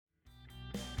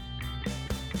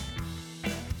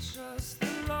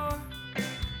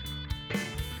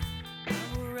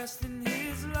rest in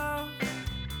his love.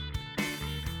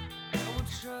 I will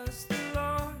trust the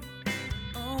Lord,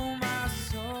 oh my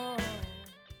soul.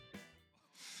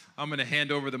 I'm going to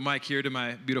hand over the mic here to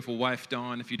my beautiful wife,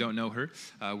 Dawn, if you don't know her.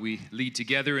 We lead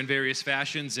together in various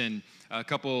fashions, and a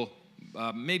couple,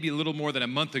 maybe a little more than a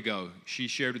month ago, she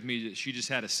shared with me that she just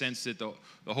had a sense that the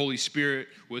Holy Spirit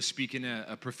was speaking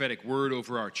a prophetic word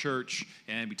over our church,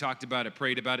 and we talked about it,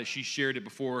 prayed about it. She shared it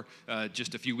before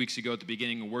just a few weeks ago at the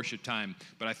beginning of worship time,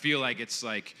 but I feel like it's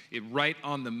like it right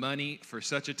on the money for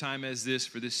such a time as this,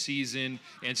 for this season,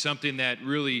 and something that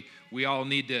really we all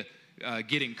need to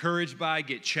get encouraged by,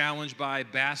 get challenged by,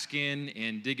 bask in,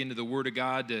 and dig into the Word of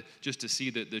God just to see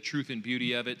the truth and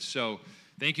beauty of it. So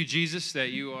thank you, Jesus,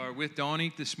 that you are with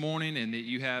Donnie this morning and that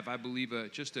you have, I believe,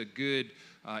 just a good,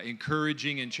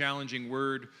 encouraging and challenging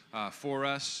word for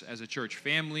us as a church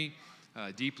family,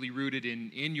 deeply rooted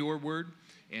in your Word.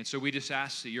 And so we just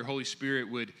ask that your Holy Spirit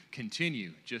would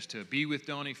continue just to be with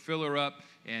Donnie, fill her up,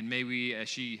 and may we, as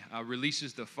she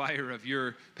releases the fire of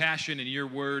your passion and your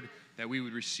Word, that we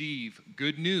would receive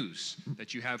good news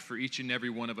that you have for each and every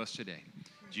one of us today. In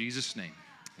Jesus' name,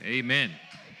 amen.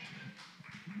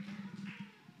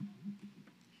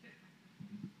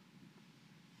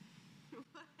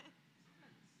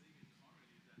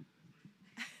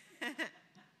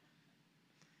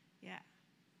 Yeah.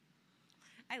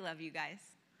 I love you guys.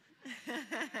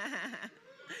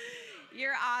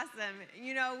 You're awesome.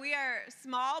 You know, we are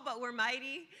small, but we're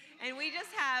mighty, and we just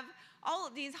have all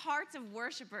of these hearts of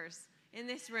worshipers in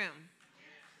this room.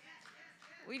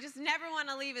 We just never want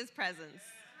to leave his presence,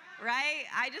 right?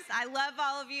 I love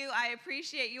all of you. I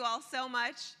appreciate you all so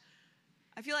much.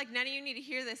 I feel like none of you need to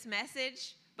hear this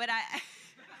message, but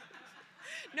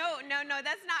no,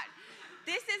 that's not.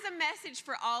 This is a message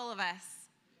for all of us.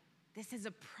 This is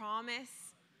a promise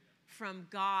from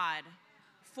God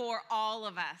for all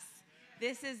of us.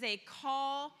 This is a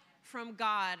call from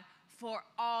God for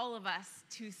all of us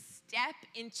to step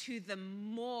into the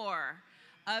more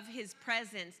of his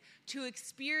presence, to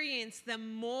experience the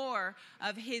more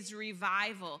of his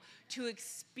revival, to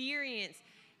experience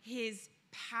his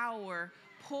power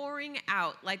pouring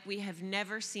out like we have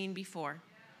never seen before.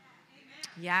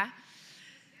 Yeah?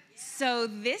 So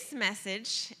this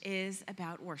message is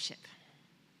about worship.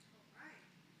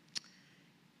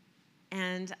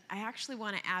 And I actually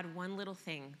want to add one little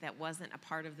thing that wasn't a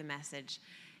part of the message.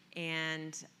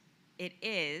 And it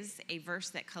is a verse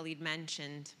that Khalid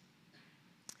mentioned,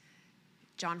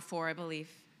 John 4, I believe,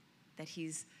 that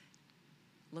he's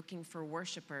looking for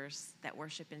worshipers that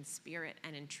worship in spirit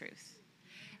and in truth.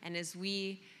 And as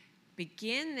we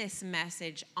begin this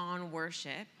message on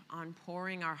worship, on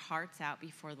pouring our hearts out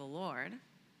before the Lord,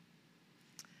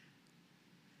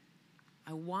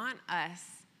 I want us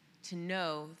to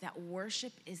know that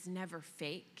worship is never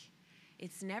fake.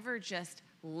 It's never just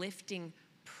lifting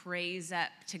praise up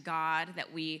to God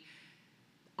that we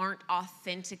aren't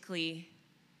authentically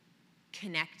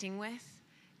connecting with.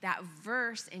 That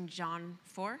verse in John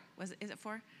 4, is it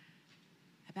 4?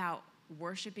 About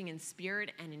worshiping in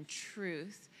spirit and in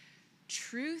truth.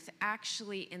 Truth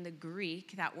actually in the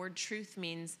Greek, that word truth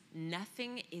means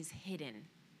nothing is hidden.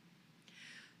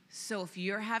 So if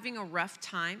you're having a rough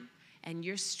time and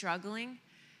you're struggling,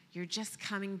 you're just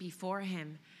coming before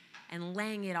him and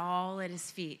laying it all at his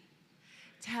feet,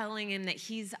 telling him that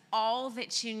he's all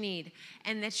that you need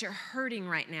and that you're hurting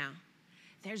right now.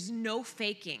 There's no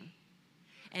faking.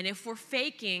 And if we're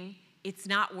faking, it's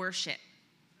not worship.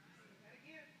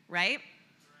 Right?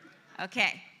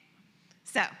 Okay.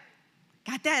 So,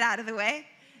 got that out of the way.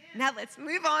 Now let's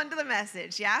move on to the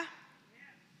message, yeah?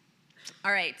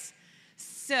 All right.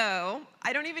 So,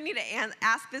 I don't even need to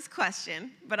ask this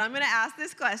question, but I'm going to ask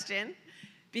this question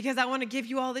because I want to give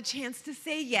you all the chance to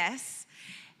say yes.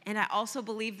 And I also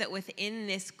believe that within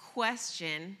this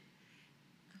question,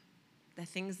 the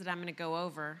things that I'm going to go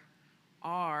over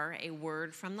are a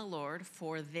word from the Lord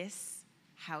for this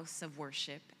house of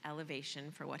worship, elevation,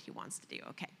 for what he wants to do.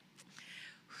 Okay.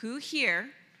 Who here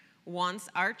wants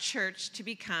our church to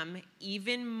become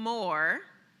even more?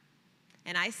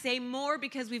 And I say more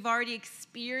because we've already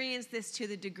experienced this to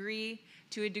a degree,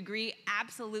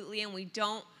 absolutely, and we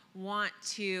don't want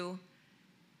to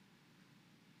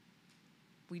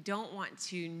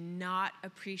not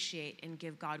appreciate and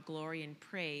give God glory and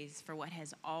praise for what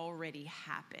has already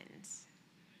happened.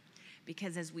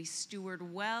 Because as we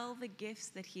steward well the gifts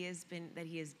that he has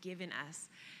given us,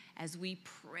 as we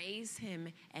praise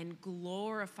him and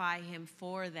glorify him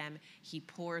for them, he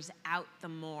pours out the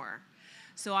more.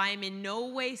 So I am in no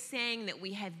way saying that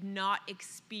we have not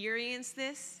experienced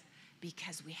this,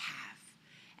 because we have.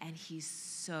 And he's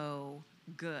so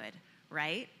good,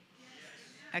 right?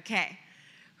 Okay.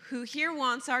 Who here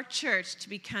wants our church to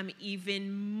become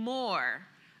even more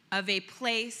of a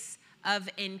place of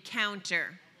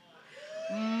encounter?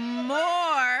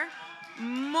 More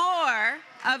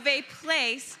of a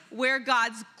place where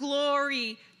God's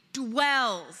glory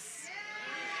dwells.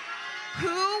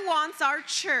 Who wants our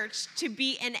church to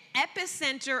be an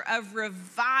epicenter of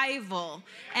revival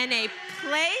and a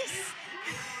place,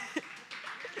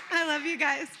 I love you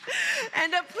guys,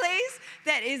 and a place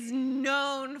that is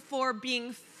known for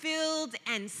being filled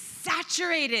and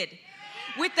saturated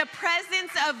with the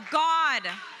presence of God,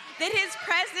 that his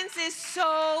presence is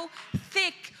so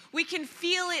thick we can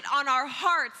feel it on our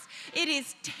hearts. It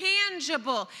is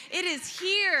tangible. It is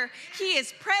here. He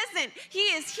is present. He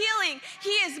is healing. He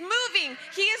is moving.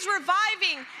 He is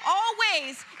reviving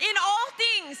always, in all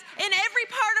things, in every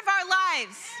part of our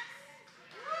lives.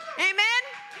 Amen?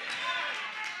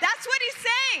 That's what he's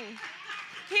saying.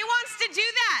 He wants to do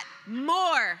that.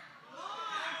 More.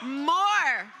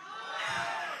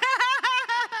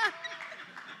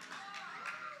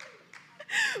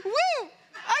 Woo!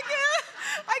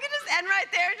 I can just end right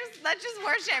there. Let's just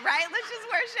worship, right? Let's just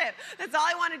worship. That's all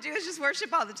I want to do is just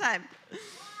worship all the time.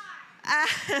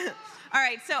 All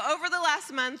right, so over the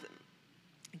last month,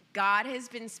 God has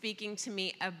been speaking to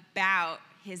me about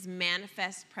his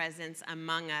manifest presence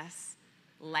among us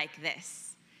like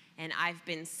this. And I've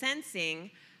been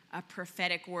sensing a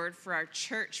prophetic word for our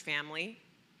church family,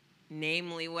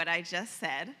 namely what I just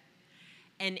said,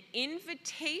 an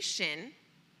invitation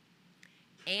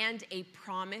and a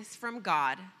promise from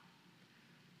God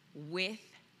with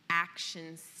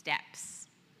action steps.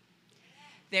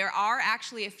 There are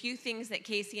actually a few things that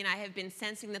Casey and I have been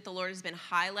sensing that the Lord has been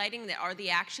highlighting that are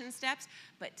the action steps,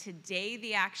 but today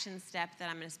the action step that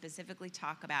I'm going to specifically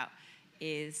talk about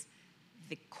is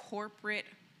the corporate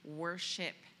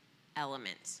worship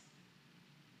element.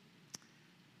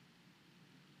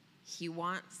 He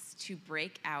wants to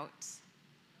break out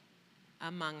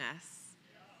among us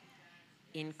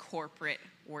in corporate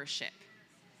worship.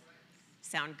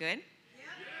 Sound good?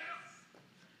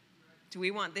 Do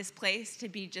we want this place to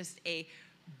be just a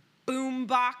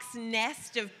boombox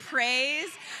nest of praise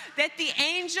that the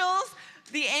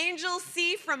angels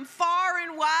see from far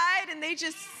and wide, and they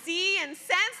just see and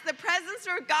sense the presence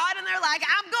of God, and they're like,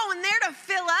 I'm going there to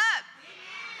fill up.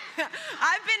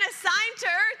 I've been assigned to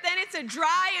earth, and it's a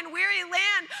dry and weary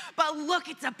land, but look,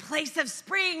 it's a place of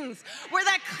springs where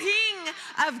the King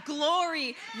of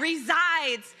glory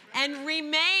resides and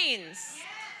remains.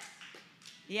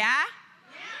 Yeah?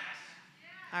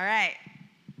 All right.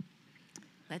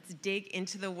 Let's dig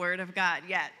into the Word of God.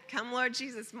 Yeah. Come, Lord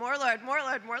Jesus. More, Lord. More,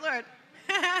 Lord. More, Lord.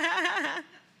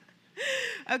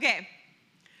 Okay.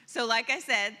 So like I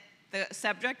said, the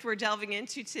subject we're delving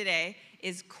into today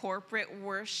is corporate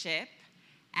worship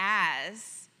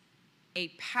as a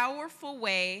powerful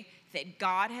way that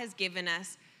God has given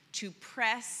us to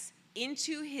press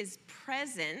into his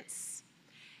presence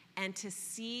and to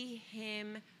see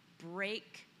him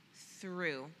break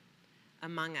through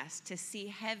among us, to see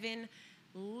heaven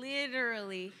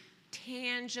literally,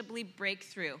 tangibly break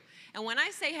through. And when I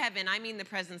say heaven, I mean the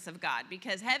presence of God,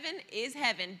 because heaven is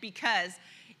heaven because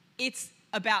it's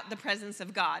about the presence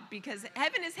of God, because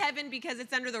heaven is heaven because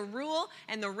it's under the rule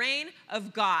and the reign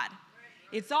of God.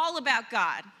 It's all about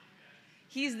God.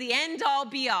 He's the end all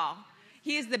be all.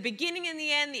 He is the beginning and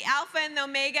the end, the Alpha and the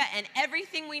Omega, and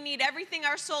everything we need, everything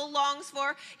our soul longs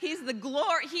for. He's the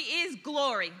glory. He is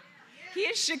glory. He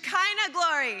is Shekinah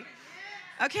glory.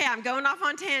 Okay, I'm going off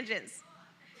on tangents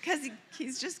because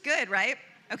he's just good, right?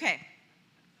 Okay.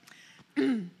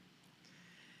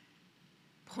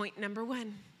 Point number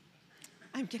 1.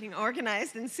 I'm getting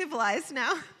organized and civilized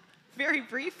now, very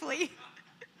briefly.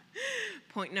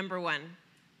 Point number 1,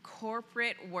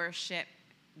 corporate worship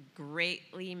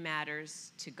greatly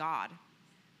matters to God.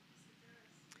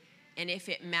 And if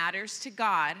it matters to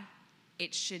God,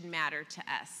 it should matter to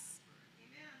us.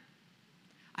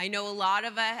 I know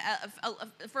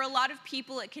for a lot of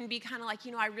people, it can be kind of like,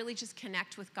 I really just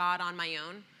connect with God on my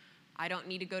own. I don't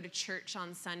need to go to church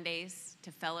on Sundays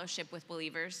to fellowship with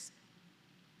believers.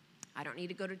 I don't need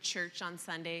to go to church on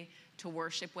Sunday to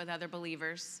worship with other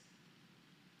believers.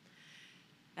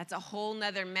 That's a whole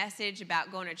nother message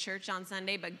about going to church on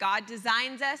Sunday, but God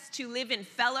designs us to live in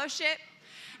fellowship.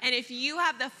 And if you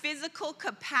have the physical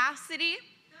capacity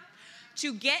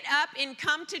to get up and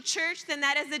come to church, then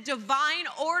that is a divine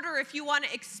order if you want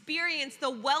to experience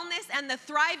the wellness and the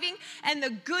thriving and the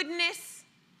goodness,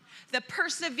 the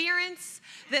perseverance,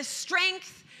 the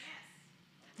strength,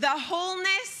 the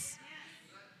wholeness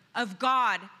of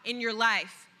God in your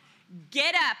life.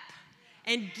 Get up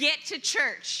and get to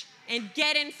church and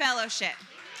get in fellowship.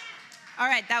 All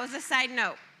right, that was a side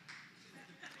note.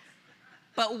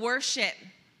 But worship,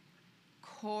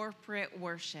 corporate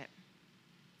worship,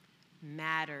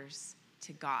 matters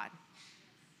to God.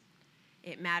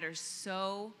 It matters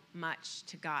so much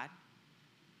to God.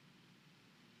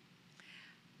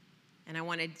 And I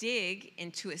want to dig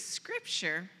into a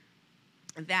scripture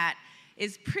that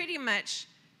is pretty much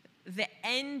the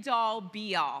end-all,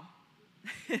 be-all.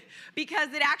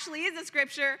 Because it actually is a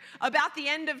scripture about the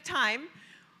end of time,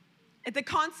 at the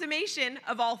consummation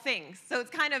of all things. So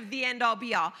it's kind of the end-all,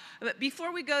 be-all. But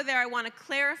before we go there, I want to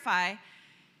clarify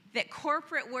that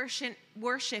corporate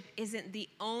worship isn't the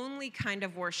only kind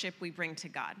of worship we bring to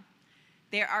God.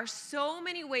 There are so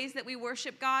many ways that we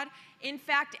worship God. In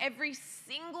fact, every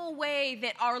single way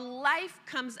that our life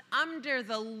comes under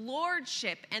the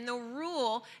lordship and the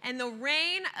rule and the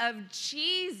reign of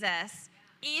Jesus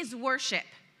is worship.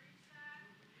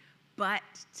 But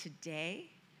today,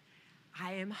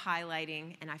 I am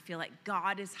highlighting, and I feel like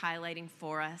God is highlighting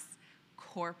for us,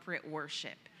 corporate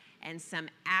worship and some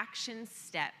action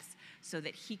steps so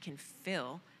that he can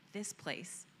fill this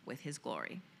place with his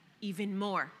glory even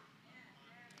more.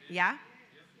 Yeah?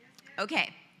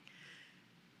 Okay.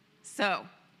 So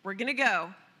we're going to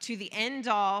go to the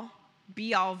end-all,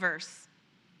 be-all verse.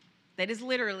 That is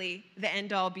literally the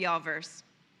end-all, be-all verse.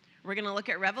 We're going to look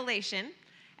at Revelation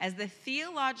as the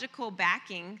theological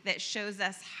backing that shows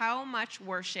us how much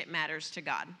worship matters to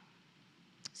God.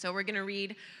 So we're going to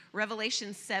read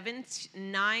Revelation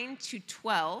 9 to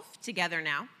 12 together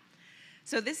now.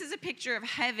 So this is a picture of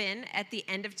heaven at the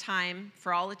end of time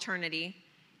for all eternity.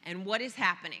 And what is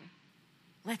happening?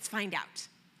 Let's find out.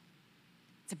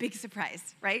 It's a big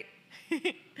surprise, right?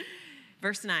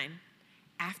 Verse 9.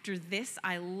 After this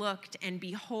I looked, and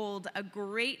behold, a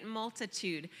great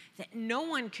multitude that no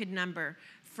one could number,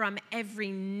 from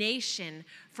every nation,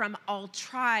 from all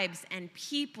tribes and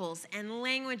peoples and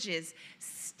languages,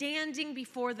 standing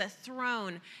before the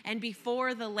throne and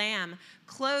before the Lamb,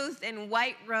 clothed in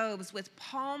white robes with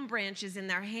palm branches in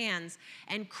their hands,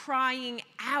 and crying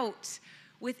out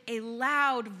with a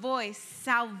loud voice,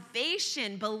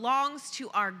 salvation belongs to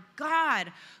our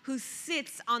God who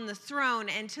sits on the throne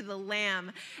and to the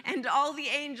Lamb. And all the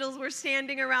angels were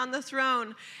standing around the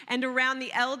throne and around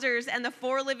the elders and the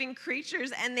four living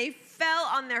creatures, and they fell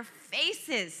on their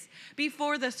faces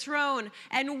before the throne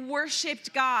and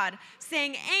worshiped God,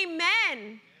 saying,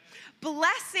 Amen.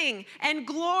 Blessing and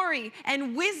glory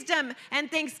and wisdom and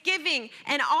thanksgiving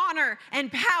and honor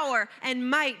and power and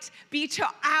might be to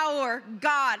our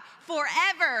God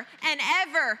forever and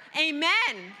ever.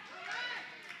 Amen.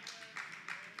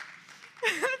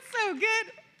 That's so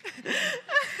good.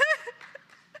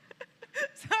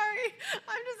 Sorry,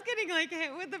 I'm just getting like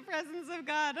hit with the presence of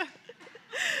God.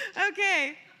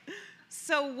 Okay.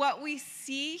 So what we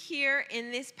see here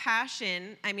in this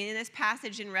passage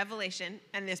in Revelation,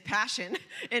 and this passion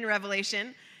in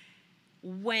Revelation,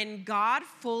 when God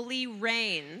fully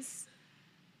reigns,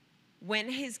 when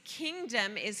his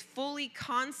kingdom is fully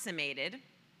consummated,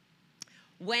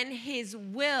 when his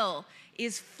will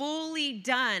is fully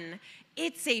done,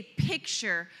 it's a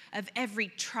picture of every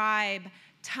tribe,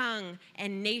 tongue,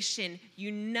 and nation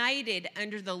united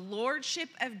under the lordship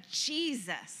of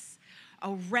Jesus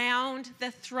around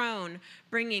the throne,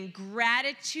 bringing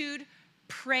gratitude,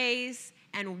 praise,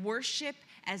 and worship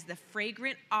as the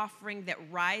fragrant offering that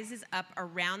rises up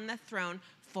around the throne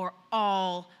for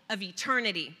all of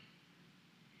eternity.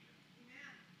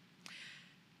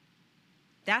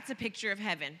 That's a picture of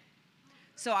heaven.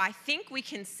 So I think we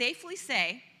can safely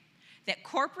say that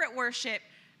corporate worship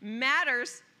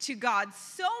matters to God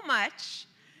so much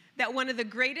that one of the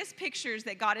greatest pictures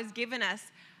that God has given us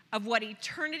of what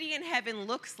eternity in heaven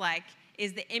looks like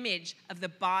is the image of the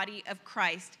body of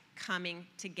Christ coming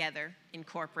together in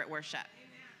corporate worship.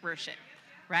 Worship,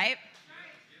 right?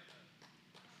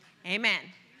 Amen.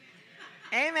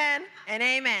 Amen and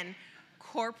amen.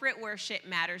 Corporate worship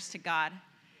matters to God.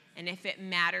 And if it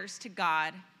matters to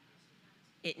God,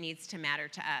 it needs to matter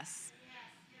to us.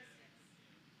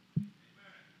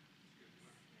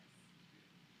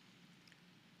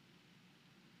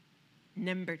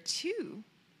 Number 2,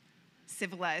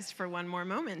 civilized for one more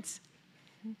moment.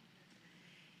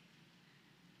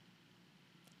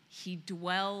 He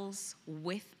dwells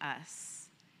with us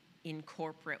in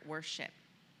corporate worship.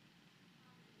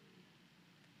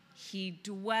 He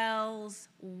dwells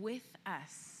with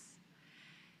us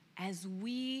as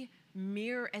we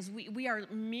are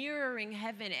mirroring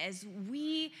heaven,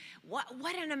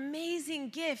 what an amazing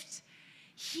gift.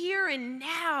 Here and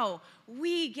now,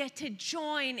 we get to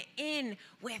join in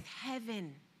with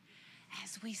heaven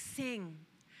as we sing,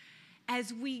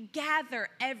 as we gather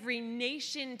every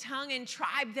nation, tongue, and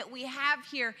tribe that we have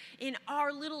here in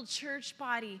our little church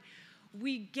body,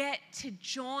 we get to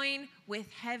join with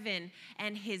heaven,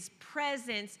 and his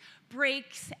presence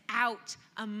breaks out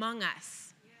among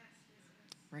us.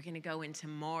 We're going to go into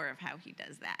more of how he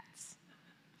does that.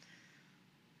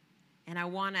 And I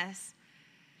want us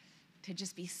to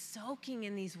just be soaking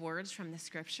in these words from the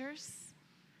scriptures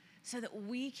so that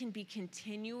we can be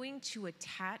continuing to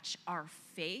attach our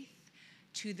faith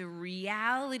to the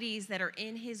realities that are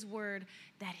in his word,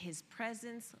 that his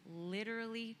presence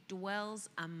literally dwells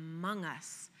among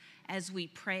us as we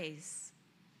praise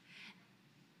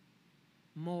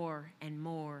more and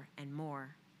more and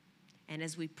more. And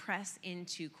as we press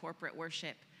into corporate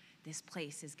worship, this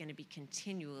place is going to be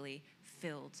continually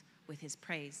filled with his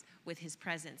praise, with his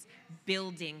presence,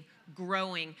 building,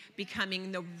 growing,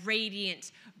 becoming the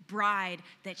radiant bride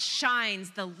that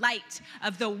shines the light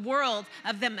of the world,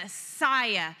 of the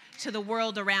Messiah to the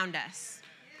world around us.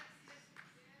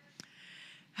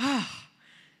 Oh,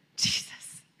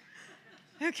 Jesus.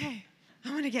 Okay,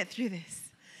 I want to get through this.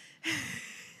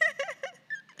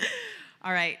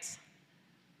 All right.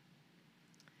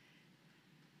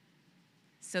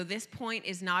 So this point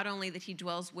is not only that he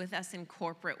dwells with us in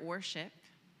corporate worship,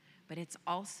 but it's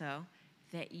also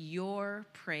that your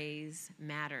praise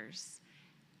matters.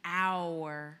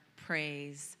 Our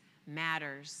praise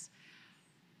matters.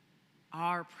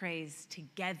 Our praise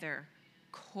together,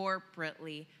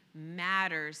 corporately,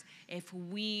 matters if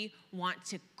we want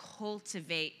to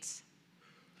cultivate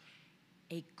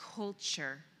a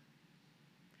culture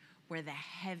where the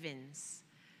heaven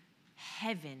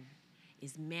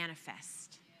is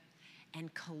manifest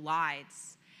and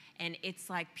collides. And it's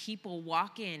like people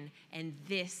walk in and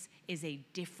this is a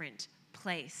different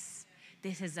place.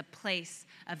 This is a place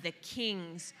of the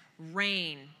King's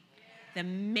reign, the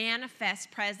manifest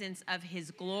presence of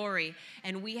his glory.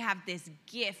 And we have this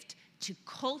gift to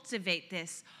cultivate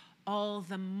this all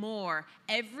the more.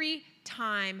 Every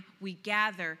time we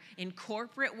gather in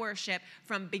corporate worship,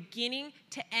 from beginning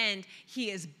to end,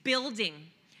 he is building,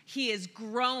 he is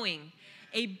growing,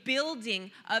 a building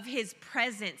of his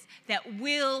presence that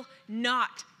will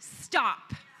not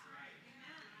stop.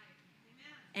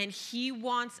 And he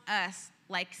wants us,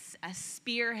 like a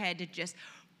spearhead, to just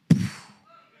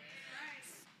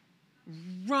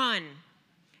run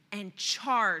and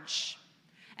charge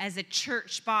as a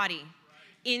church body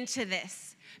into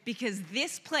this. Because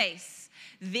this place,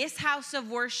 this house of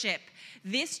worship,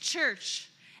 this church,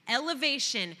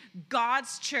 Elevation,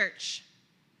 God's church,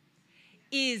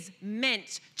 is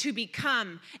meant to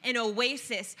become an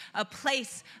oasis, a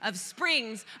place of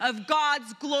springs of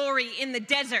God's glory in the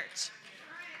desert.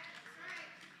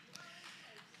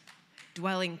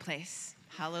 Dwelling place.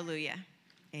 Hallelujah.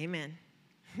 Amen.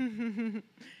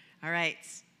 All right.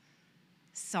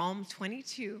 Psalm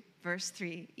 22, verse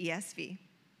 3, ESV.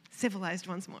 Civilized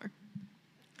once more.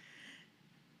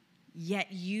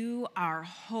 Yet you are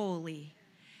holy,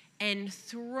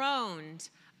 enthroned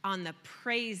on the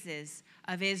praises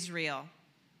of Israel.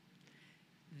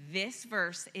 This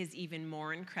verse is even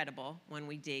more incredible when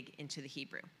we dig into the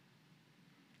Hebrew.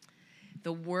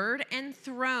 The word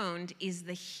enthroned is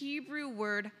the Hebrew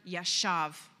word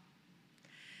yashav.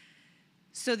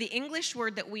 So the English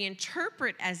word that we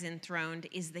interpret as enthroned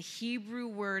is the Hebrew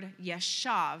word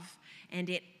yashav, and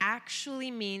it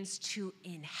actually means to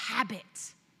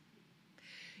inhabit.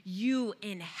 You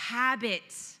inhabit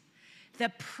the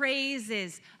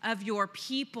praises of your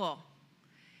people.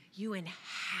 You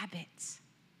inhabit.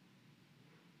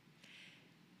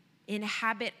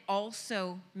 Inhabit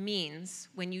also means,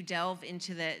 when you delve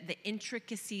into the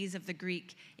intricacies of the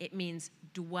Greek, it means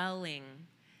dwelling,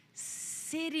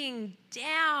 sitting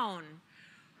down,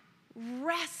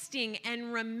 resting,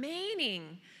 and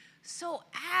remaining. So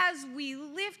as we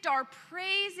lift our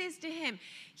praises to him,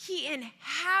 he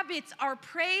inhabits our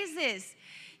praises.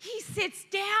 He sits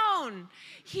down,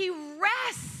 he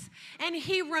rests, and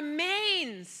he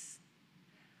remains.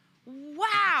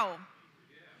 Wow.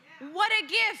 What a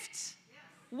gift.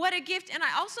 What a gift. And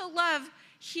I also love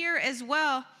here as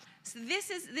well, so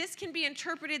this can be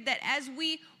interpreted that as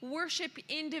we worship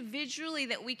individually,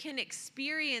 that we can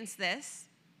experience this.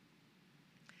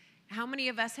 How many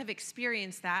of us have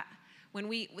experienced that? When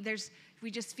we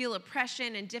just feel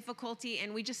oppression and difficulty,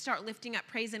 and we just start lifting up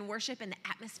praise and worship, and the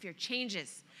atmosphere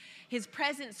changes. His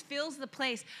presence fills the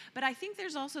place. But I think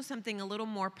there's also something a little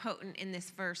more potent in this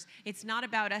verse. It's not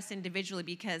about us individually,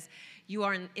 because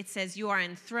it says you are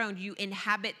enthroned. You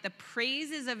inhabit the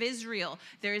praises of Israel.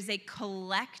 There is a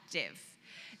collective.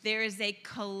 There is a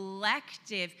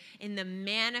collective in the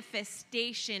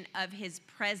manifestation of his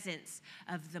presence,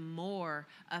 of the more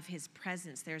of his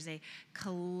presence. There's a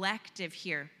collective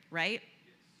here, right?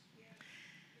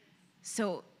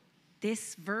 So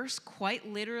this verse quite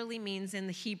literally means in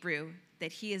the Hebrew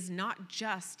that he is not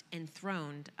just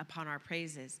enthroned upon our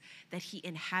praises, that he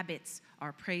inhabits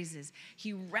our praises.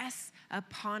 He rests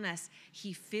upon us.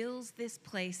 He fills this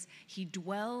place. He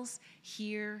dwells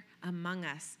here among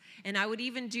us. And I would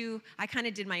even I kind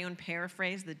of did my own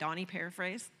paraphrase, the Donnie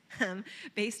paraphrase,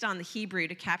 based on the Hebrew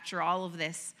to capture all of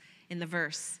this in the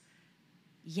verse.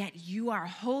 Yet you are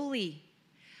holy.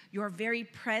 Your very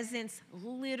presence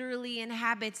literally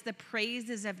inhabits the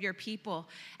praises of your people.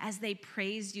 As they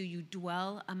praise you, you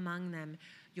dwell among them.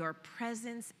 Your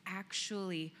presence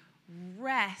actually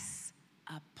rests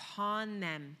upon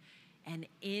them and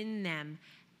in them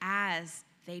as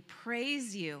they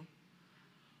praise you.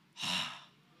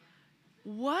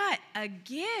 What a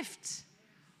gift.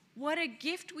 What a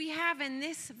gift we have. And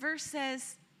this verse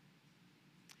says,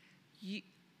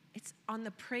 it's on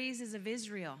the praises of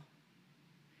Israel.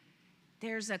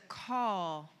 There's a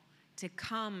call to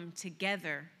come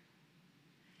together,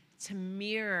 to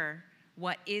mirror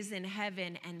what is in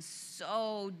heaven and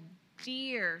so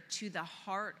dear to the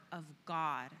heart of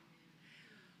God.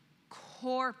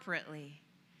 Corporately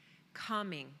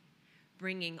coming,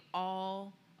 bringing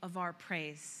all of our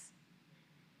praise.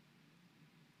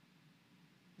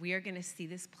 We are going to see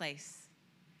this place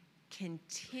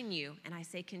continue, and I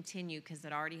say continue because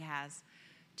it already has,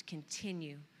 to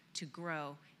continue to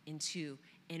grow into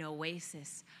an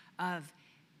oasis of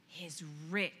his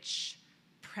rich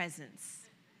presence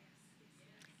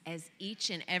as each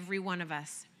and every one of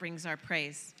us brings our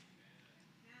praise.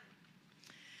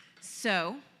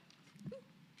 So,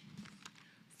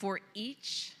 for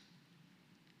each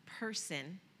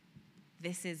person,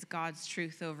 this is God's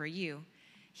truth over you.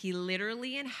 He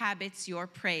literally inhabits your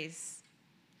praise.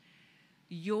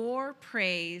 Your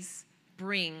praise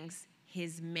brings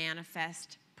his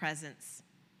manifest presence.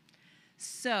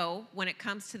 So, when it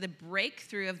comes to the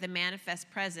breakthrough of the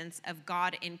manifest presence of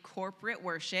God in corporate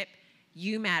worship,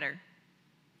 you matter.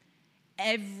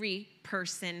 Every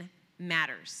person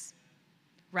matters,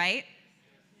 right?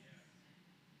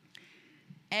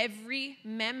 Every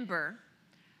member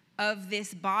of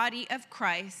this body of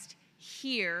Christ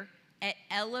here at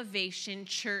Elevation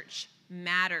Church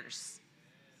matters.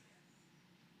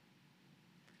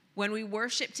 When we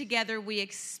worship together, we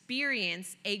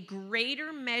experience a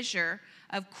greater measure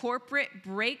of corporate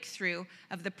breakthrough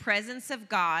of the presence of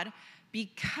God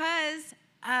because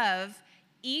of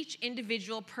each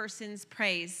individual person's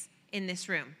praise in this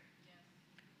room.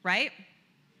 Right?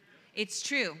 It's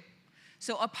true.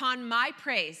 So upon my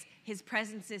praise, his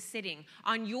presence is sitting.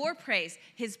 On your praise,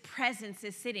 his presence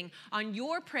is sitting. On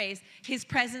your praise, his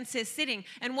presence is sitting.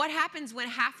 And what happens when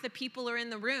half the people are in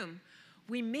the room?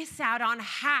 We miss out on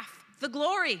half the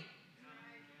glory.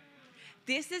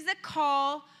 This is a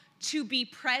call to be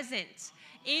present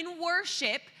in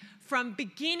worship from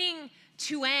beginning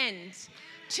to end,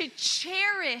 to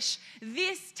cherish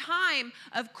this time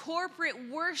of corporate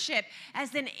worship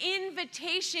as an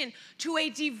invitation to a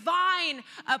divine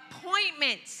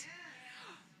appointment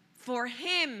for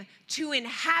him to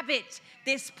inhabit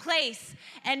this place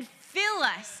and fill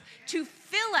us, to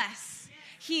fill us.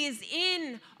 He is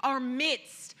in our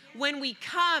midst when we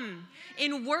come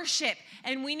in worship,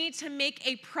 and we need to make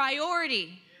a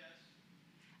priority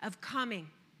of coming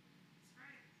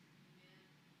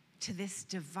to this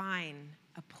divine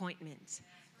appointment,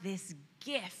 this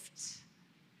gift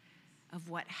of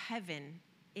what heaven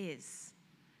is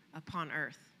upon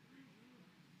earth.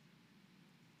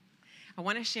 I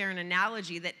want to share an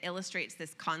analogy that illustrates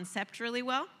this concept really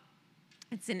well.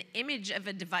 It's an image of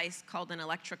a device called an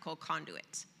electrical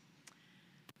conduit.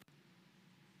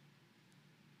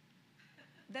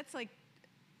 That's like,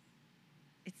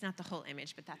 it's not the whole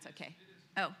image, but that's okay.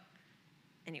 Oh,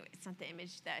 anyway, it's not the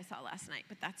image that I saw last night,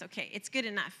 but that's okay. It's good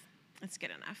enough. It's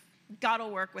good enough. God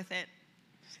will work with it.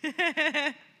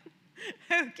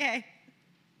 Okay.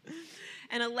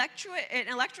 An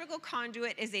electrical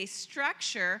conduit is a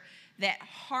structure that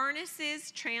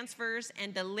harnesses, transfers,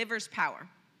 and delivers power.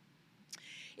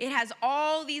 It has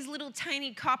all these little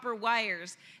tiny copper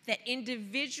wires that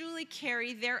individually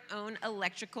carry their own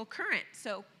electrical current.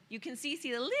 So you can see the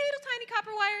little tiny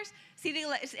copper wires,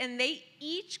 and they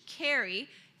each carry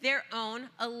their own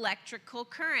electrical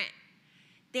current.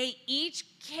 They each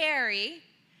carry,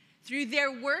 through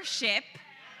their worship,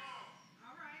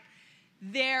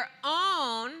 their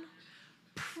own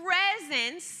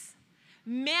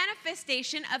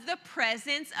manifestation of the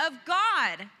presence of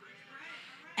God.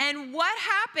 And what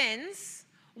happens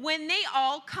when they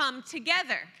all come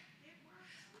together?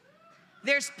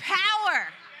 There's power.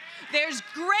 There's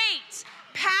great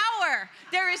power.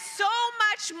 There is so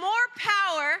much more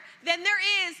power than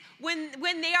there is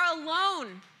when they are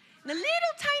alone. The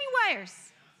little tiny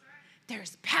wires.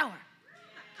 There's power.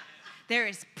 There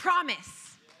is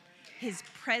promise. His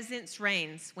presence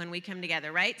reigns when we come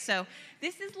together, right? So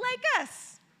this is like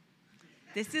us.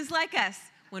 This is like us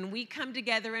when we come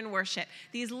together in worship.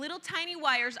 These little tiny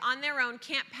wires on their own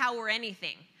can't power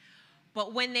anything.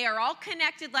 But when they are all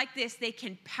connected like this, they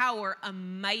can power a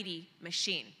mighty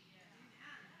machine.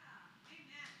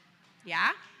 Yeah?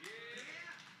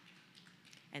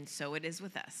 And so it is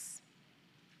with us.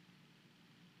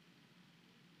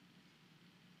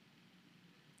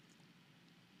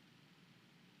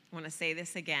 I want to say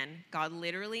this again. God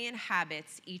literally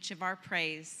inhabits each of our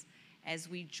praise as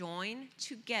we join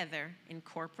together in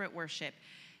corporate worship.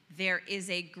 There is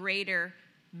a greater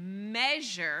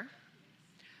measure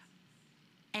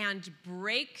and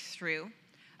breakthrough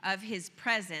of his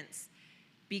presence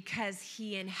because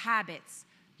he inhabits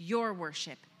your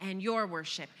worship and your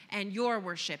worship and your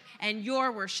worship and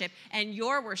your worship and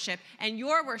your worship and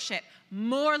your worship.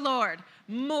 More Lord,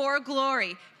 more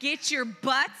glory. Get your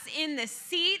butts in the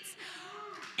seats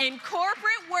in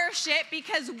corporate worship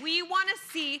because we want to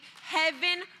see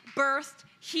heaven birthed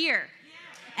here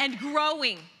and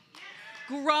growing.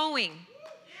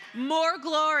 More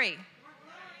glory.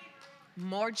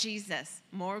 More Jesus,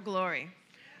 more glory.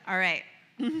 All right.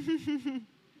 All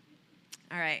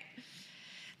right.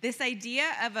 This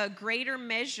idea of a greater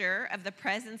measure of the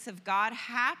presence of God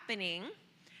happening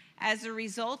as a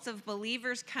result of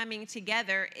believers coming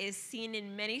together is seen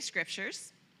in many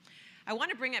scriptures. I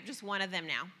want to bring up just one of them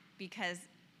now because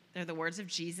they're the words of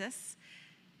Jesus.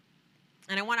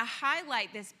 And I want to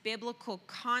highlight this biblical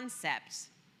concept.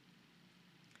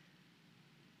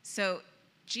 So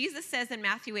Jesus says in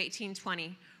Matthew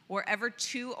 18:20, wherever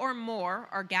two or more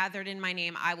are gathered in my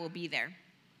name, I will be there.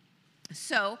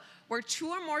 So where two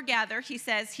or more gather, he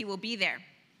says he will be there.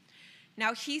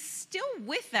 Now, he's still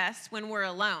with us when we're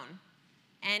alone,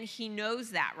 and he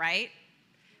knows that, right?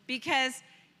 Because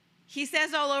he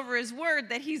says all over his word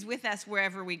that he's with us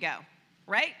wherever we go,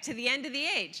 right? To the end of the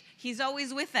age. He's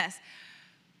always with us.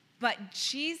 But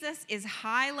Jesus is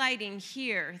highlighting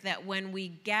here that when we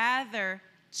gather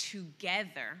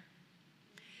together,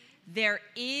 there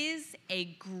is a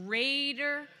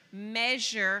greater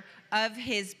measure of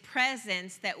his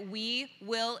presence that we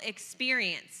will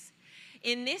experience.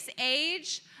 In this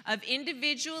age of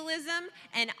individualism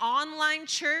and online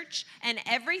church and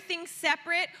everything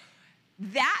separate,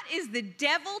 that is the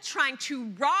devil trying to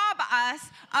rob us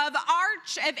of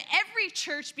every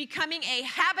church becoming a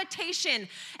habitation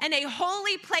and a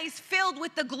holy place filled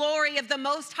with the glory of the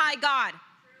Most High God.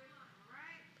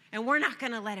 And we're not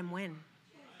going to let him win.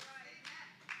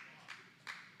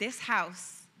 This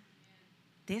house,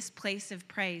 this place of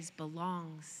praise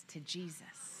belongs to Jesus.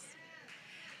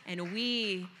 And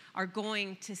we are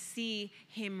going to see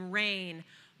him reign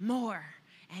more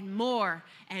and more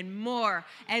and more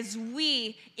as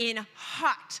we, in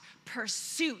hot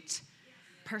pursuit,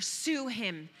 pursue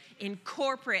him in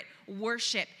corporate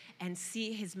worship and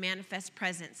see his manifest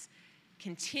presence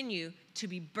continue to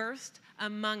be birthed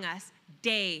among us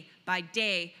day by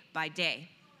day by day.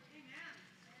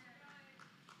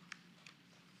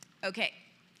 Okay.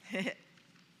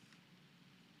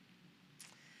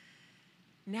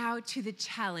 Now to the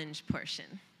challenge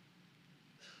portion.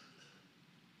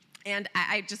 And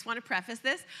I just want to preface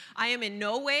this. I am in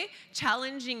no way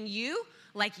challenging you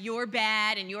like you're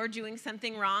bad and you're doing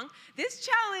something wrong. This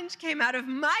challenge came out of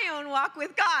my own walk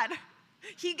with God.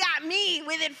 He got me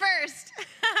with it first.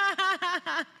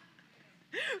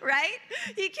 Right?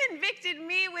 He convicted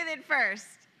me with it first.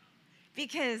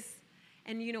 Because,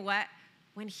 and you know what?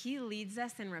 When he leads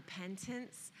us in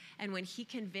repentance and when he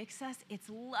convicts us, it's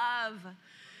love.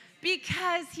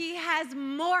 Because he has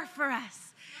more for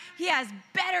us. He has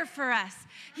better for us.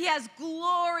 He has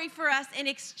glory for us in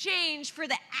exchange for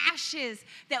the ashes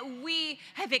that we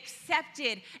have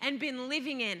accepted and been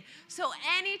living in. So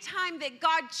anytime that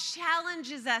God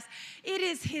challenges us, it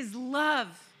is his love.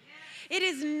 It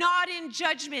is not in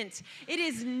judgment. It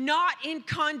is not in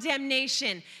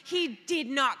condemnation. He did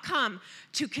not come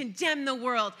to condemn the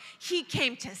world. He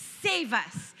came to save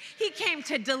us. He came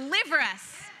to deliver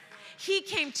us. He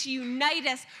came to unite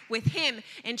us with him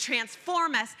and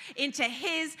transform us into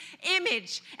his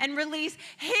image and release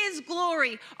his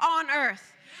glory on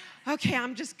earth. Okay,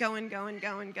 I'm just going.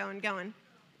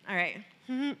 All right.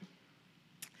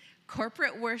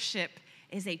 Corporate worship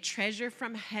is a treasure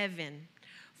from heaven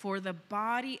for the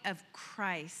body of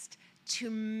Christ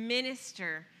to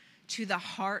minister to the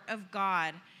heart of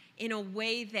God in a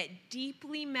way that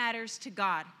deeply matters to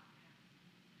God.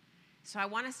 So I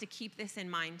want us to keep this in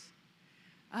mind.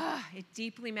 It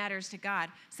deeply matters to God.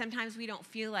 Sometimes we don't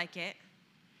feel like it.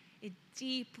 It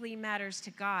deeply matters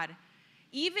to God.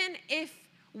 Even if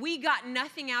we got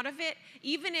nothing out of it,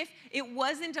 even if it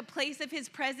wasn't a place of his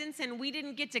presence and we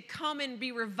didn't get to come and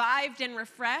be revived and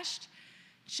refreshed,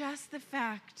 just the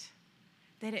fact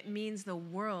that it means the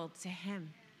world to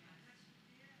him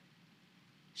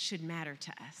should matter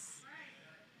to us.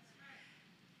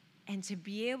 And to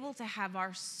be able to have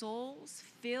our souls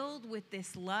filled with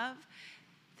this love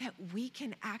that we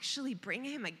can actually bring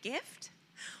him a gift.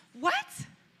 What?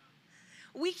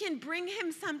 We can bring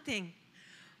him something.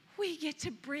 We get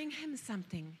to bring him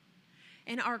something.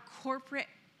 And our corporate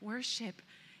worship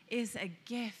is a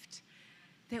gift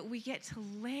that we get to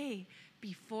lay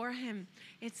before him.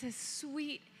 It's a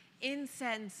sweet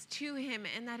incense to him,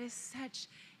 and that is such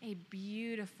a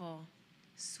beautiful,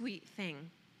 sweet thing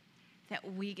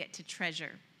that we get to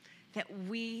treasure, that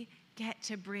we get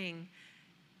to bring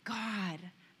God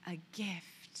a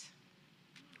gift.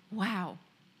 Wow.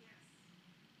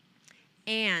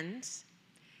 And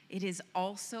it is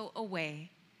also a way,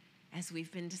 as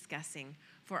we've been discussing,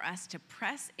 for us to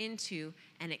press into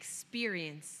and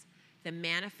experience the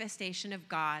manifestation of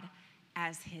God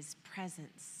as his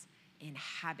presence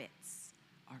inhabits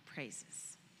our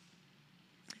praises.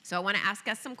 So I want to ask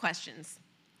us some questions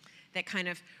that kind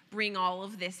of bring all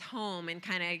of this home and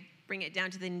kind of bring it down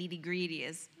to the nitty-gritty,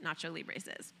 as Nacho Libre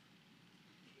says.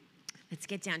 Let's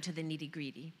get down to the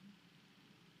nitty-gritty.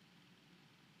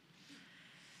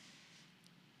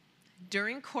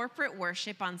 During corporate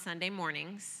worship on Sunday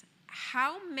mornings,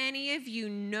 how many of you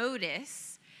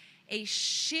notice a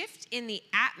shift in the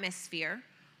atmosphere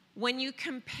when you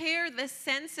compare the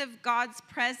sense of God's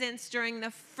presence during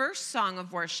the first song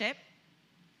of worship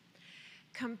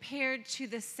compared to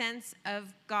the sense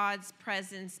of God's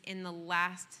presence in the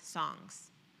last songs?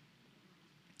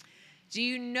 Do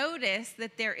you notice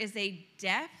that there is a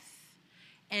depth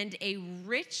and a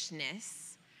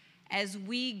richness as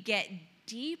we get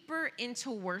deeper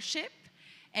into worship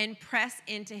and press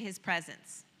into his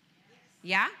presence?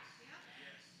 Yeah?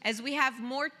 As we have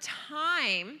more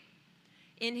time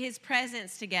in his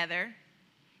presence together,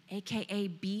 aka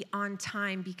be on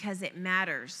time because it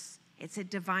matters. It's a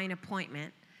divine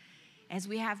appointment. As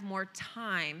we have more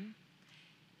time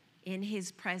in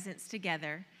his presence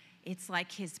together, it's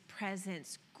like his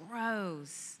presence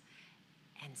grows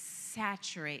and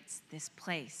saturates this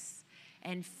place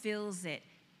and fills it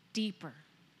deeper,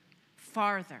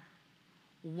 farther,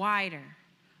 wider,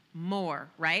 more,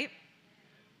 right?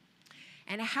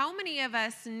 And how many of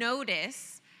us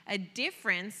notice a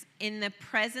difference in the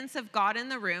presence of God in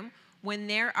the room when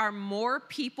there are more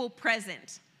people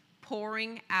present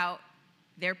pouring out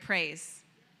their praise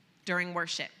during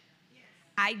worship?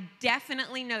 I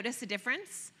definitely notice a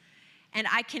difference, and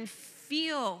I can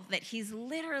feel that he's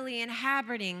literally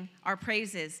inhabiting our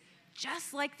praises,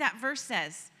 just like that verse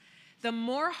says. The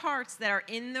more hearts that are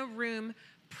in the room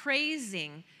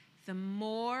praising, the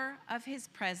more of his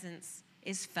presence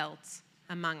is felt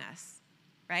among us,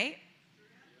 right?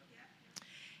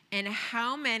 And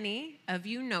how many of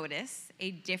you notice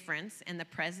a difference in the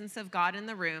presence of God in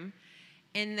the room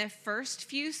in the first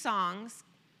few songs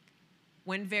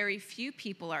when very few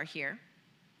people are here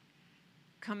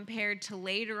compared to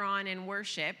later on in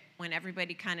worship when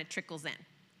everybody kind of trickles in?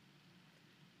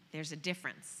 There's a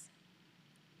difference.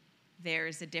 There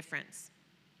is a difference.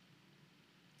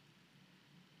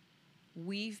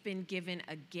 We've been given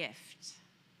a gift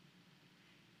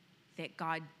that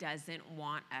God doesn't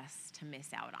want us to miss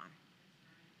out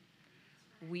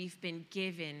on. We've been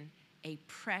given a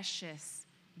precious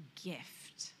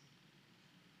gift.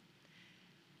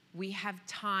 We have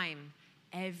time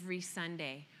every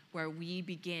Sunday where we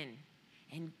begin,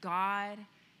 and God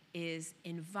is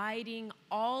inviting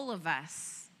all of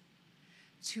us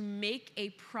to make a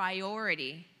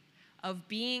priority of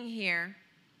being here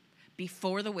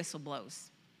before the whistle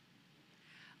blows,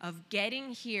 of getting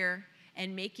here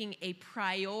and making a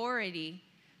priority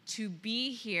to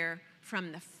be here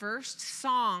from the first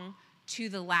song to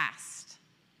the last,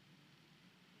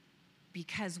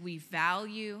 because we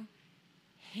value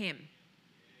him.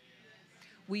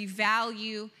 We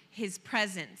value his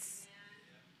presence.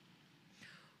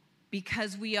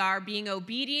 because we are being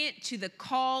obedient to the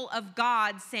call of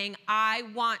God, saying, I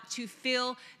want to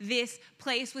fill this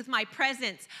place with my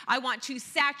presence. I want to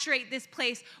saturate this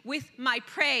place with my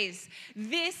praise.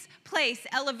 This place,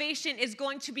 Elevation, is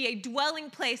going to be a dwelling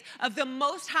place of the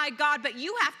Most High God, but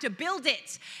you have to build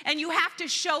it, and you have to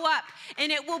show up, and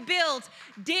it will build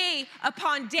day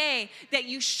upon day that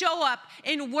you show up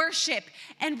in worship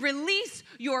and release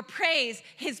your praise.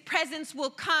 His presence will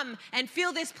come and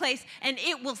fill this place, and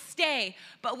it will stay.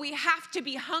 But we have to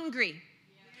be hungry.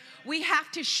 We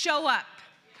have to show up.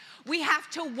 We have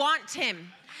to want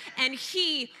him, and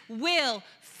he will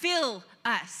fill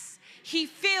us. He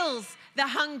fills the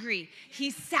hungry. He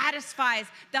satisfies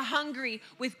the hungry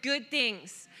with good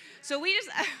things. So we just,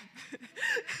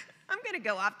 I'm going to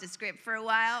go off the script for a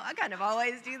while. I kind of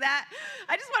always do that.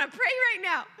 I just want to pray right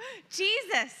now.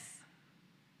 Jesus,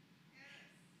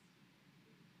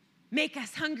 make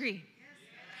us hungry.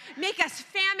 Make us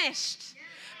famished.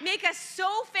 Make us so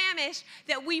famished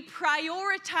that we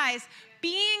prioritize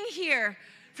being here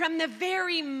from the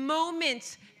very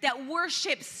moment that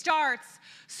worship starts,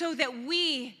 so that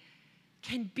we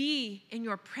can be in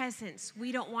your presence.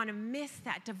 We don't want to miss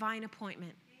that divine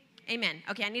appointment. Amen.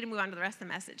 Okay, I need to move on to the rest of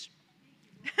the message.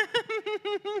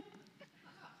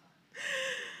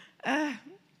 I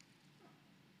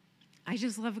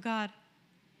just love God.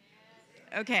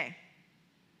 Okay.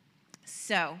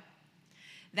 So,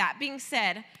 that being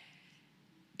said,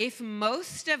 if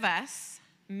most of us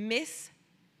miss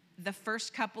the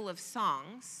first couple of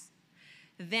songs,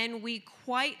 then we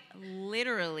quite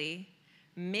literally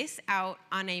miss out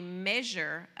on a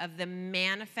measure of the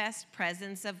manifest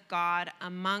presence of God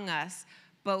among us,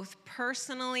 both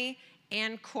personally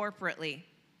and corporately.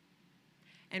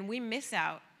 And we miss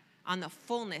out on the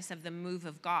fullness of the move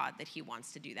of God that he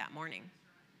wants to do that morning.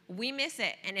 We miss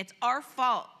it, and it's our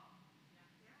fault.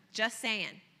 Just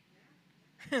saying.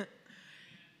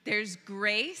 There's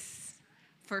grace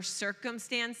for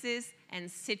circumstances and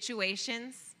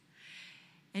situations,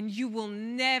 and you will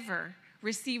never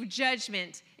receive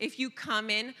judgment if you come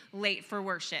in late for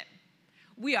worship.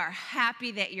 We are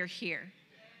happy that you're here.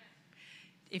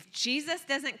 If Jesus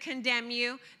doesn't condemn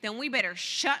you, then we better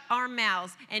shut our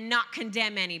mouths and not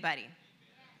condemn anybody.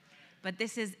 But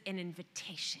this is an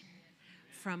invitation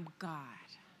from God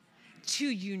to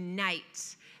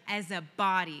unite as a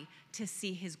body to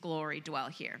see his glory dwell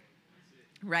here,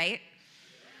 right?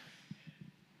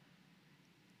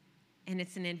 And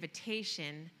it's an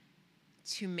invitation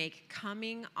to make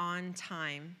coming on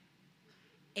time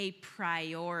a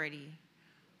priority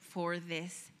for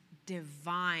this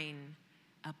divine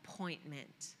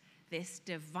appointment, this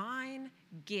divine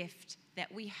gift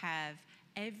that we have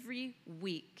every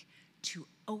week to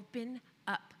open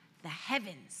up the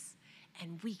heavens,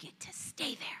 and we get to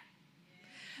stay there.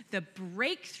 The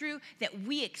breakthrough that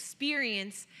we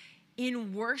experience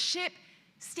in worship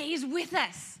stays with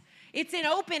us. It's an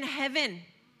open heaven.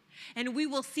 And we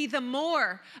will see the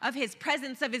more of his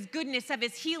presence, of his goodness, of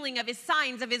his healing, of his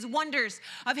signs, of his wonders,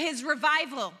 of his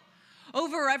revival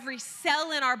over every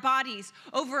cell in our bodies,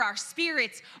 over our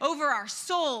spirits, over our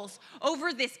souls,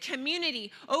 over this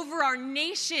community, over our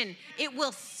nation. It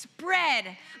will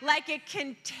spread like a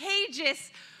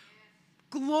contagious,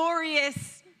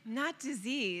 glorious, not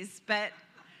disease, but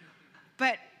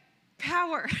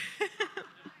power.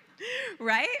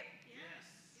 Right?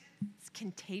 Yes. It's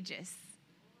contagious.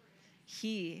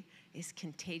 He is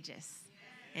contagious,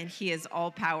 and he is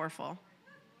all powerful.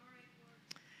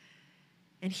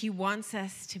 And he wants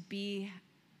us to be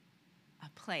a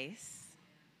place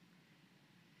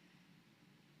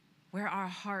where our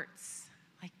hearts,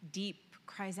 like deep,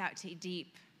 cries out to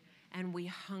deep, and we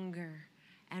hunger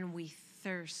and we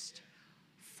thirst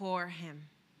for him.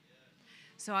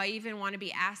 So I even want to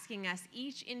be asking us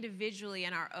each individually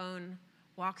in our own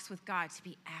walks with God to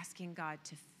be asking God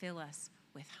to fill us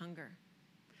with hunger,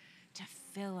 to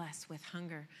fill us with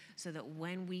hunger, so that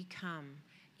when we come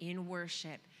in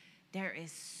worship, there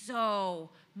is so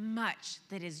much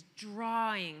that is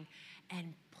drawing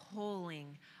and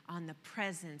pulling on the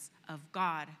presence of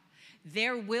God.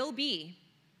 There will be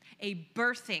a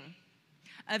birthing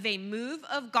of a move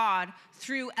of God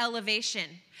through Elevation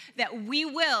that we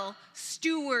will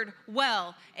steward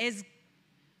well as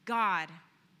God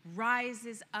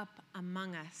rises up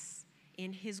among us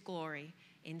in his glory,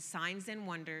 in signs and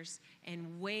wonders,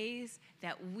 in ways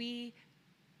that we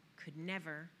could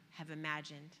never have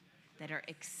imagined, that are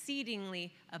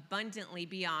exceedingly abundantly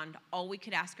beyond all we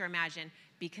could ask or imagine,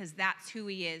 because that's who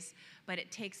he is. But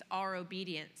it takes our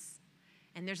obedience.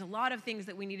 And there's a lot of things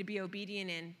that we need to be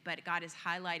obedient in, but God is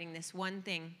highlighting this one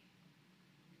thing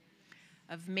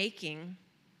of making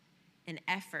an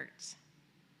effort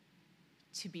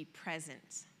to be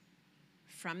present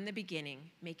from the beginning,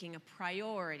 making a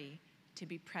priority to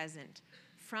be present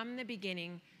from the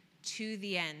beginning to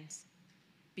the end,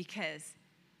 because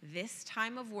this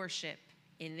time of worship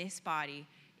in this body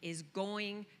is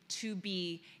going to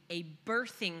be a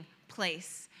birthing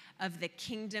place of the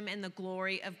kingdom and the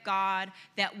glory of God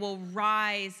that will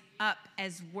rise up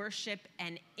as worship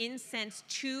and incense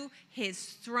to his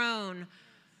throne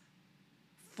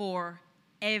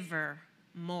forevermore.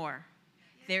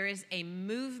 There is a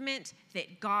movement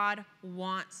that God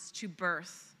wants to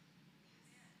birth.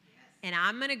 And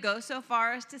I'm going to go so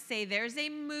far as to say there's a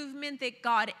movement that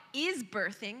God is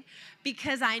birthing,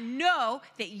 because I know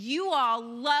that you all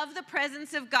love the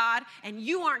presence of God and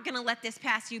you aren't going to let this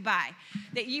pass you by.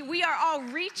 That we are all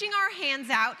reaching our hands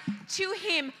out to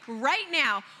him right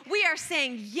now. We are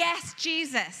saying, yes,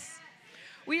 Jesus.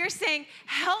 We are saying,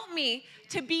 help me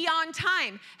to be on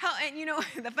time. And you know,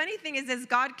 the funny thing is,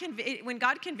 when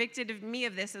God convicted me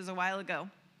of this, a while ago,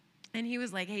 and he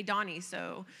was like, hey, Donnie,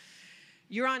 so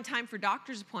you're on time for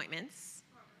doctor's appointments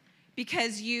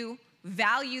because you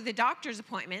value the doctor's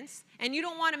appointments and you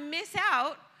don't want to miss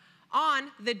out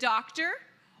on the doctor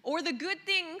or the good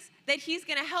things that he's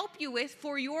going to help you with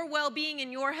for your well-being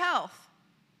and your health.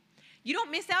 You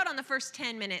don't miss out on the first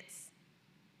 10 minutes,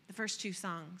 the first 2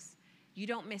 songs. You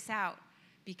don't miss out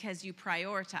because you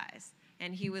prioritize.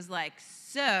 And he was like,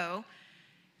 so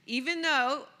even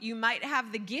though you might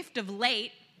have the gift of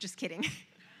late, just kidding.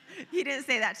 He didn't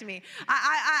say that to me.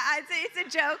 It's a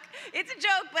joke. It's a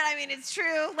joke, but I mean, it's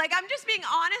true. Like, I'm just being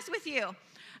honest with you.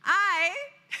 I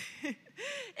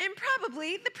am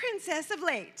probably the princess of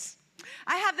late.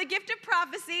 I have the gift of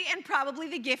prophecy and probably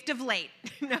the gift of late.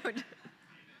 No,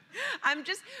 I'm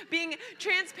just being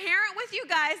transparent with you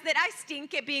guys that I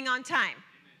stink at being on time.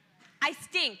 I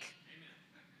stink.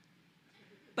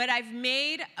 But I've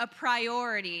made a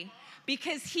priority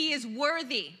because he is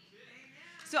worthy.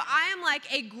 So I am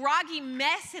like a groggy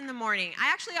mess in the morning.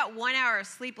 I actually got 1 hour of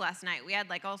sleep last night. We had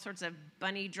like all sorts of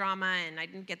bunny drama, and I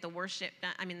didn't get the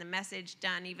the message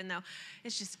done, even though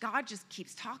it's just, God just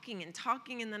keeps talking and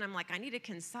talking, and then I'm like, I need to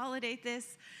consolidate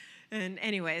this. And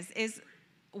anyways,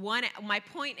 my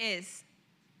point is,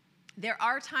 there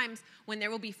are times when there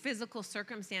will be physical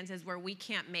circumstances where we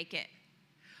can't make it.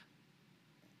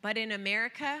 But in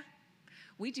America,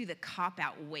 we do the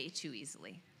cop-out way too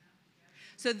easily.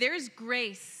 So there's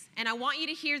grace, and I want you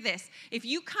to hear this. If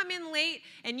you come in late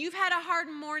and you've had a hard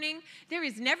morning, there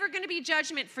is never going to be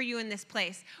judgment for you in this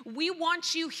place. We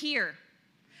want you here.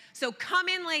 So come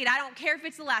in late. I don't care if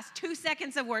it's the last 2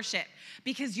 seconds of worship,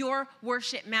 because your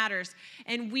worship matters,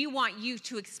 and we want you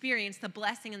to experience the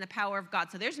blessing and the power of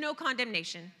God. So there's no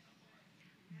condemnation.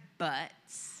 But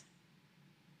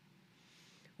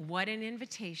what an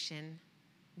invitation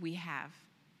we have.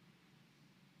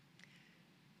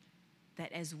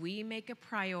 That as we make a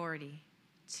priority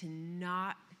to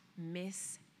not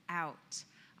miss out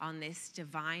on this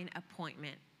divine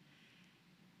appointment,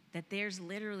 that there's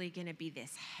literally going to be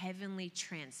this heavenly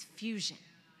transfusion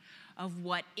of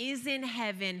what is in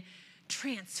heaven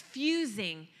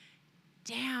transfusing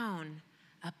down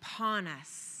upon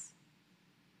us,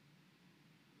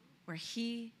 where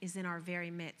he is in our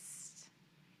very midst,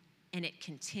 and it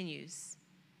continues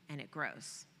and it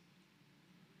grows.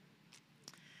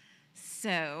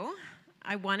 So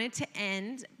I wanted to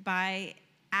end by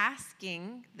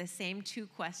asking the same 2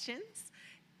 questions,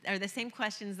 or the same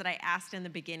questions that I asked in the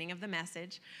beginning of the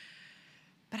message.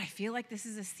 But I feel like this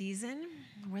is a season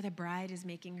where the bride is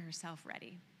making herself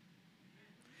ready.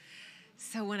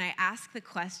 So when I ask the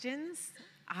questions,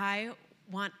 I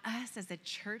want us as a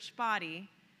church body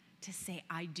to say,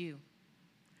 I do,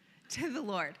 to the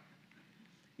Lord.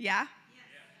 Yeah?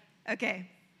 Okay.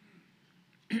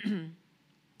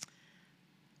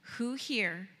 Who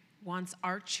here wants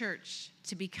our church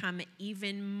to become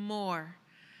even more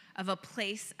of a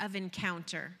place of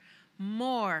encounter,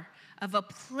 more of a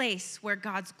place where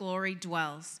God's glory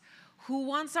dwells? Who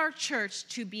wants our church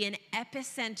to be an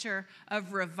epicenter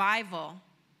of revival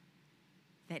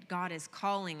that God is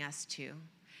calling us to,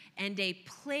 and a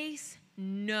place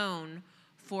known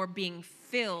for being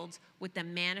filled with the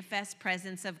manifest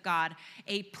presence of God,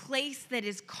 a place that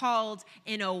is called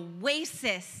an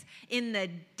oasis in the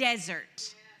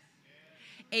desert,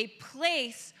 a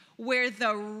place where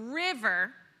the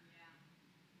river,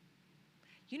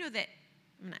 you know that,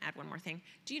 I'm going to add one more thing.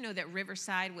 Do you know that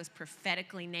Riverside was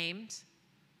prophetically named?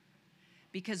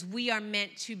 Because we are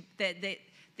meant to,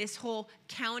 this whole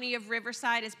county of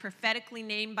Riverside is prophetically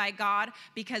named by God,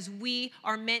 because we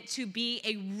are meant to be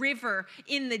a river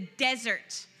in the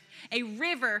desert. a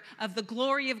river of the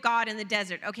glory of God in the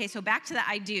desert. Okay, so back to the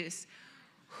I do's.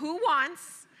 Who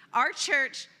wants our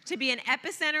church to be an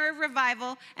epicenter of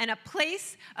revival and a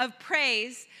place of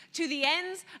praise to the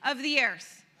ends of the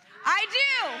earth? I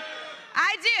do.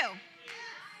 I do.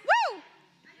 Woo!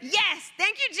 Yes,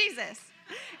 thank you, Jesus.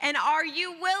 And are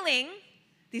you willing,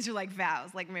 these are like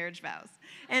vows, like marriage vows,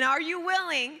 and are you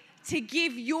willing to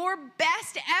give your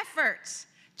best effort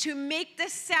to make the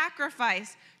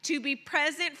sacrifice to be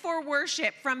present for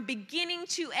worship from beginning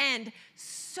to end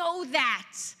so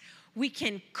that we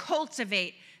can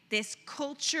cultivate this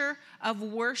culture of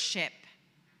worship,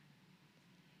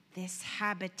 this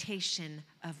habitation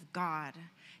of God,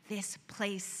 this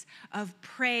place of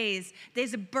praise,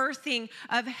 this birthing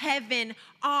of heaven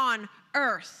on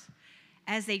earth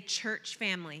as a church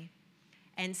family,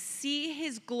 and see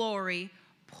his glory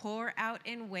pour out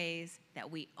in ways that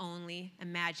we only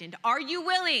imagined. Are you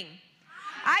willing?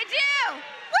 I do.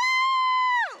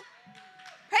 Woo!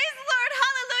 Praise the Lord.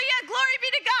 Hallelujah. Glory be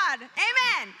to God.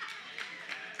 Amen.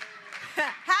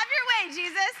 Have your way,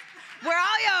 Jesus. We're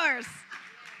all yours.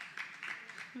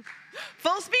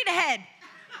 Full speed ahead.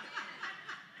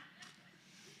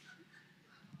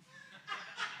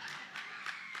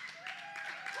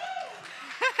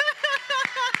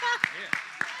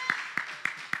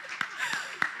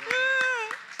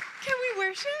 Can we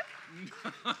worship?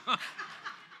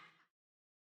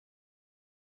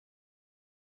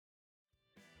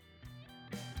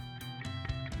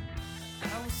 I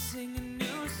will sing a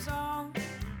new song.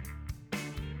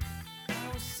 I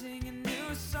will sing a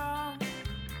new song.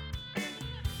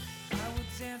 I will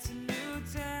dance a new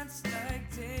dance.